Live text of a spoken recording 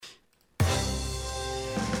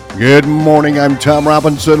Good morning, I'm Tom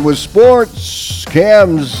Robinson with Sports.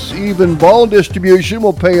 Cam's even ball distribution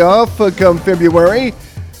will pay off come February.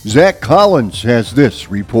 Zach Collins has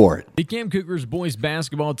this report. The Cam Cougars boys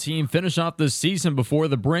basketball team finished off the season before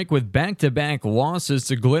the break with back-to-back losses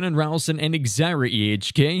to Glennon Rowson and Exira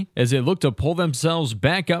EHK as they look to pull themselves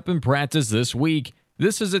back up in practice this week.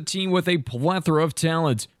 This is a team with a plethora of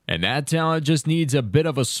talent, and that talent just needs a bit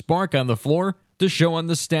of a spark on the floor to show on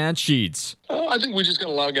the stat sheets. I think we just got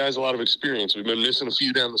a lot of guys, a lot of experience. We've been missing a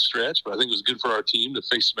few down the stretch, but I think it was good for our team to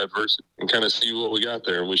face some adversity and kind of see what we got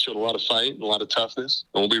there. And we showed a lot of fight and a lot of toughness,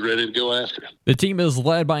 and we'll be ready to go after it. The team is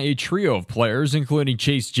led by a trio of players, including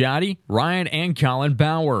Chase Jotty, Ryan, and Colin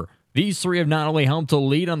Bauer. These three have not only helped to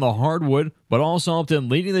lead on the hardwood, but also helped in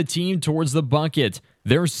leading the team towards the bucket.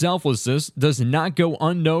 Their selflessness does not go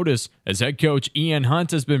unnoticed, as head coach Ian Hunt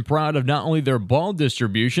has been proud of not only their ball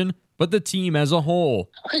distribution, but the team as a whole.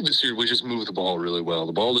 I think this year we just move the ball really well.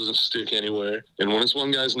 The ball doesn't stick anywhere. And when it's one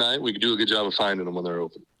guy's night, we can do a good job of finding them when they're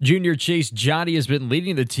open. Junior Chase Jotty has been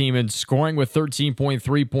leading the team in scoring with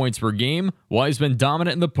 13.3 points per game, while he's been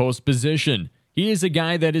dominant in the post position. He is a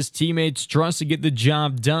guy that his teammates trust to get the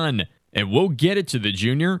job done, and will get it to the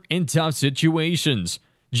junior in tough situations.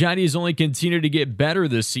 Jotty has only continued to get better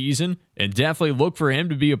this season, and definitely look for him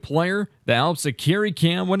to be a player that helps to carry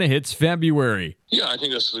Cam when it hits February. Yeah, I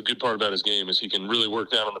think that's the good part about his game is he can really work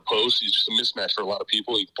down on the post. He's just a mismatch for a lot of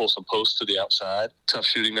people. He can pull some posts to the outside. Tough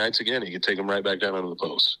shooting nights again, he can take them right back down onto the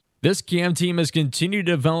post. This Cam team has continued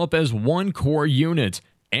to develop as one core unit.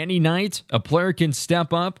 Any night, a player can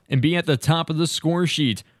step up and be at the top of the score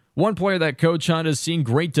sheet. One player that Coach Hunt has seen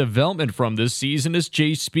great development from this season is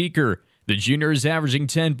Chase Speaker. The junior is averaging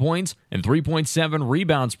 10 points and 3.7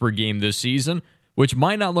 rebounds per game this season, which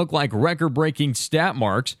might not look like record-breaking stat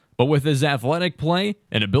marks, but with his athletic play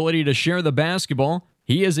and ability to share the basketball,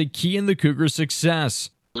 he is a key in the Cougars'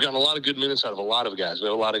 success. We've gotten a lot of good minutes out of a lot of guys. We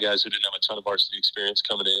have a lot of guys who didn't have a ton of varsity experience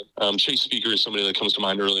coming in. Chase Speaker is somebody that comes to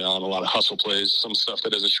mind early on, a lot of hustle plays, some stuff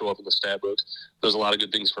that doesn't show up in the stat books. Does a lot of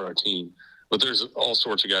good things for our team. But there's all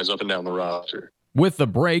sorts of guys up and down the roster. With the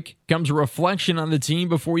break comes a reflection on the team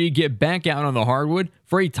before you get back out on the hardwood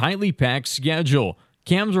for a tightly packed schedule.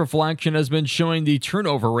 Cam's reflection has been showing the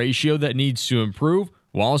turnover ratio that needs to improve,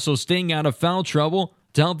 while also staying out of foul trouble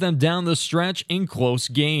to help them down the stretch in close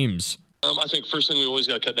games. I think first thing we always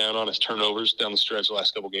got to cut down on is turnovers down the stretch. The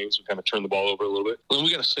last couple games, we kind of turned the ball over a little bit. Then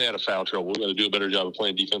we got to stay out of foul trouble. We got to do a better job of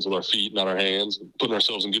playing defense with our feet, not our hands, and putting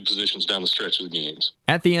ourselves in good positions down the stretch of the games.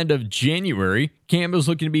 At the end of January, Cam is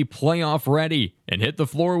looking to be playoff ready and hit the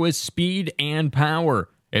floor with speed and power.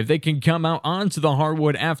 If they can come out onto the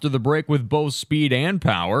hardwood after the break with both speed and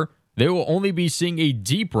power, they will only be seeing a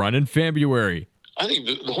deep run in February. I think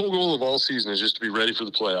the whole goal of all season is just to be ready for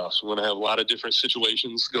the playoffs. We want to have a lot of different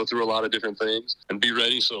situations, go through a lot of different things, and be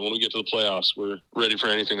ready so when we get to the playoffs, we're ready for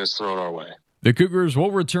anything that's thrown our way. The Cougars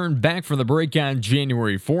will return back from the break on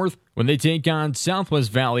January 4th when they take on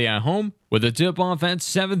Southwest Valley at home with a tip-off at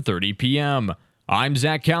 7:30 p.m. I'm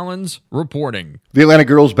Zach Collins reporting. The Atlanta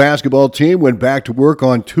girls basketball team went back to work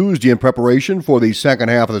on Tuesday in preparation for the second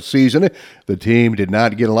half of the season. The team did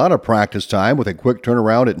not get a lot of practice time with a quick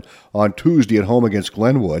turnaround on Tuesday at home against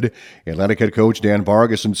Glenwood. Atlanta head coach Dan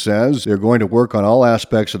Vargason says they're going to work on all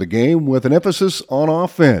aspects of the game with an emphasis on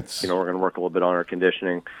offense. We're going to work a little bit on our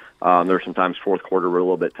conditioning. There were some times fourth quarter we're a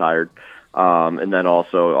little bit tired. And then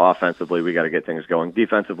also offensively, we got to get things going.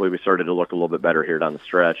 Defensively, we started to look a little bit better here down the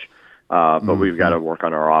stretch. But we've got to work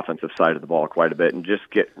on our offensive side of the ball quite a bit and just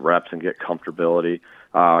get reps and get comfortability.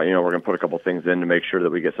 We're going to put a couple things in to make sure that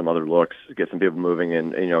we get some other looks, get some people moving.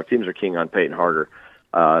 And, teams are keying on Peyton Harder.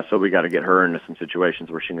 So we got to get her into some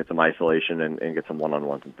situations where she can get some isolation and get some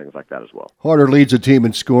one-on-ones and things like that as well. Harder leads the team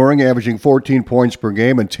in scoring, averaging 14 points per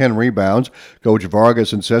game and 10 rebounds. Coach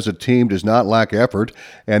Vargason says the team does not lack effort,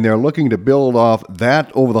 and they're looking to build off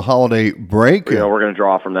that over the holiday break. We're going to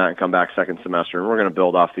draw from that and come back second semester, and we're going to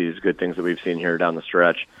build off these good things that we've seen here down the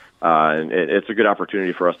stretch. And it's a good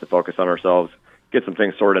opportunity for us to focus on ourselves, get some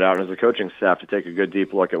things sorted out, and as a coaching staff to take a good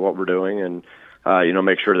deep look at what we're doing and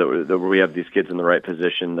make sure that we have these kids in the right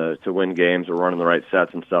position to win games or running the right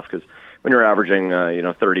sets and stuff. Because when you're averaging,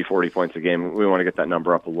 30, 40 points a game, we want to get that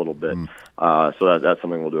number up a little bit. So that's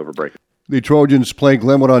something we'll do over break. The Trojans play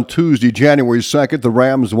Glenwood on Tuesday, January 2nd. The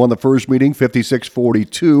Rams won the first meeting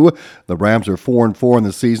 56-42. The Rams are 4-4 in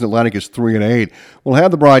the season. Atlantic is 3-8. We'll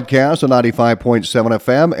have the broadcast on 95.7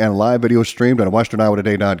 FM and live video streamed on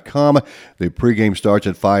westerniowatoday.com. The pregame starts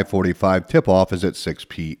at 5:45. Tip-off is at 6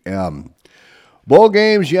 p.m. Bowl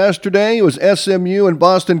games yesterday. It was SMU and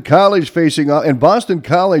Boston College facing off, and Boston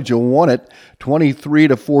College won it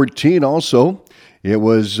 23-14 also. It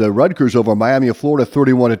was Rutgers over Miami of Florida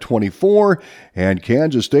 31-24, and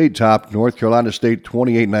Kansas State topped North Carolina State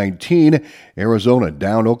 28-19. Arizona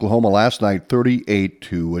down Oklahoma last night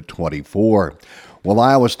 38-24. Well,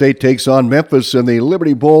 Iowa State takes on Memphis in the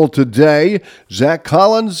Liberty Bowl today. Zach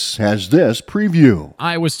Collins has this preview.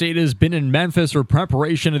 Iowa State has been in Memphis for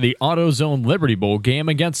preparation of the AutoZone Liberty Bowl game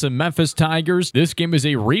against the Memphis Tigers. This game is a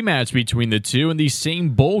rematch between the two in the same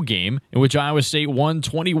bowl game in which Iowa State won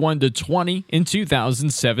 21-20 in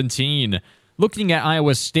 2017. Looking at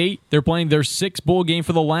Iowa State, they're playing their sixth bowl game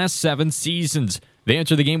for the last 7 seasons. They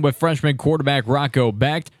entered the game with freshman quarterback Rocco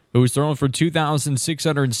Becht, who's thrown for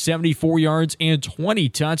 2,674 yards and 20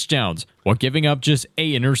 touchdowns, while giving up just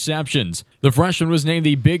 8 interceptions. The freshman was named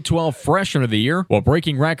the Big 12 Freshman of the Year, while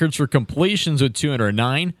breaking records for completions with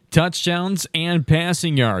 209, touchdowns, and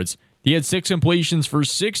passing yards. He had 6 completions for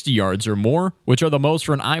 60 yards or more, which are the most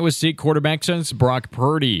for an Iowa State quarterback since Brock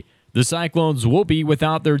Purdy. The Cyclones will be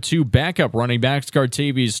without their 2 backup running backs,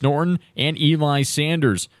 Cartavius Norton and Eli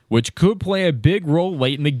Sanders, which could play a big role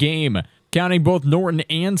late in the game. Counting both Norton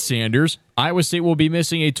and Sanders, Iowa State will be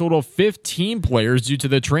missing a total of 15 players due to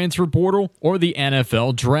the transfer portal or the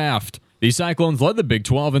NFL draft. The Cyclones led the Big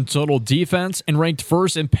 12 in total defense and ranked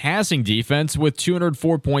first in passing defense with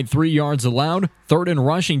 204.3 yards allowed, third in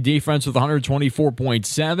rushing defense with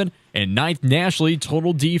 124.7, and ninth nationally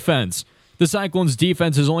total defense. The Cyclones'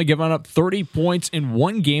 defense has only given up 30 points in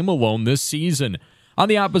 1 game alone this season. On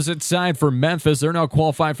the opposite side for Memphis, they're now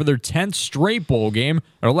qualified for their 10th straight bowl game.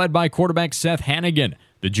 They're led by quarterback Seth Hannigan.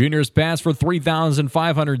 The juniors passed for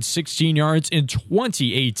 3,516 yards and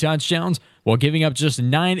 28 touchdowns while giving up just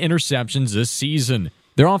 9 interceptions this season.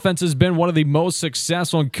 Their offense has been one of the most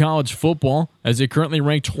successful in college football, as they currently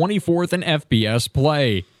rank 24th in FBS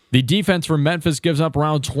play. The defense for Memphis gives up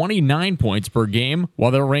around 29 points per game,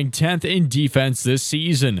 while they're ranked 10th in defense this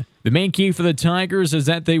season. The main key for the Tigers is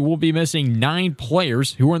that they will be missing 9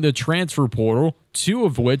 players who are in the transfer portal, 2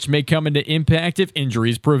 of which may come into impact if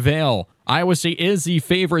injuries prevail. Iowa State is the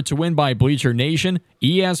favorite to win by Bleacher Nation,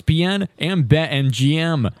 ESPN, and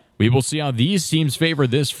BetMGM. We will see how these teams favor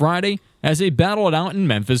this Friday as they battle it out in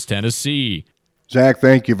Memphis, Tennessee. Zach,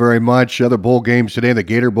 thank you very much. Other bowl games today in the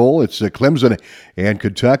Gator Bowl. It's Clemson and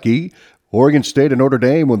Kentucky. Oregon State and Notre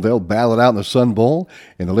Dame, when they'll battle it out in the Sun Bowl.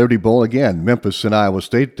 In the Liberty Bowl, again, Memphis and Iowa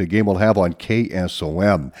State. The game we'll have on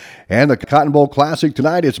KSOM. And the Cotton Bowl Classic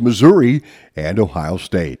tonight, it's Missouri and Ohio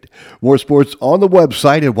State. More sports on the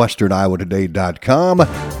website at westerniowatoday.com.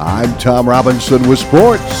 I'm Tom Robinson with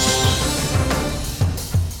sports.